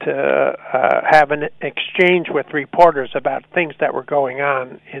to have an exchange with reporters about things that were going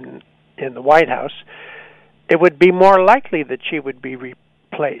on in the White House, it would be more likely that she would be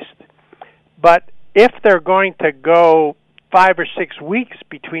replaced. But if they're going to go 5 or 6 weeks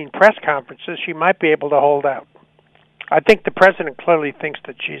between press conferences, she might be able to hold out. I think the president clearly thinks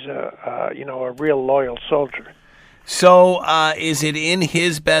that she's a real loyal soldier. So, is it in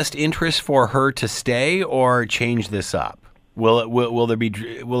his best interest for her to stay or change this up?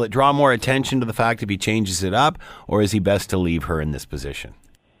 Will it draw more attention to the fact if he changes it up, or is he best to leave her in this position?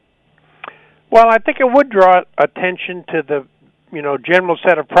 Well, I think it would draw attention to the general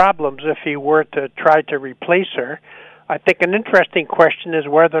set of problems if he were to try to replace her. I think an interesting question is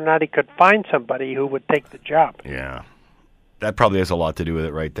whether or not he could find somebody who would take the job. Yeah, that probably has a lot to do with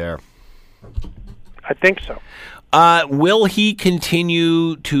it right there. I think so. Will he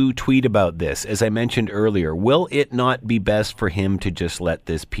continue to tweet about this? As I mentioned earlier, will it not be best for him to just let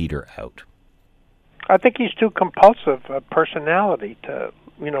this peter out? I think he's too compulsive a personality to,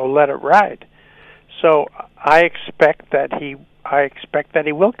 let it ride. So I expect that he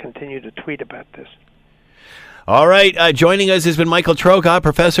will continue to tweet about this. All right. Joining us has been Michael Trocott,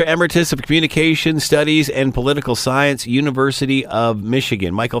 Professor Emeritus of Communication Studies and Political Science, University of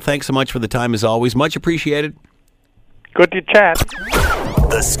Michigan. Michael, thanks so much for the time as always. Much appreciated. Good to chat.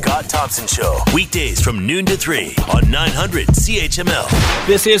 The Scott Thompson Show, weekdays from noon to 3 on 900 CHML.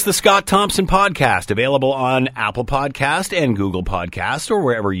 This is the Scott Thompson Podcast, available on Apple Podcast and Google Podcast or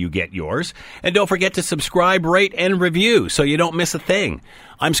wherever you get yours. And don't forget to subscribe, rate, and review so you don't miss a thing.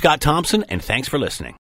 I'm Scott Thompson, and thanks for listening.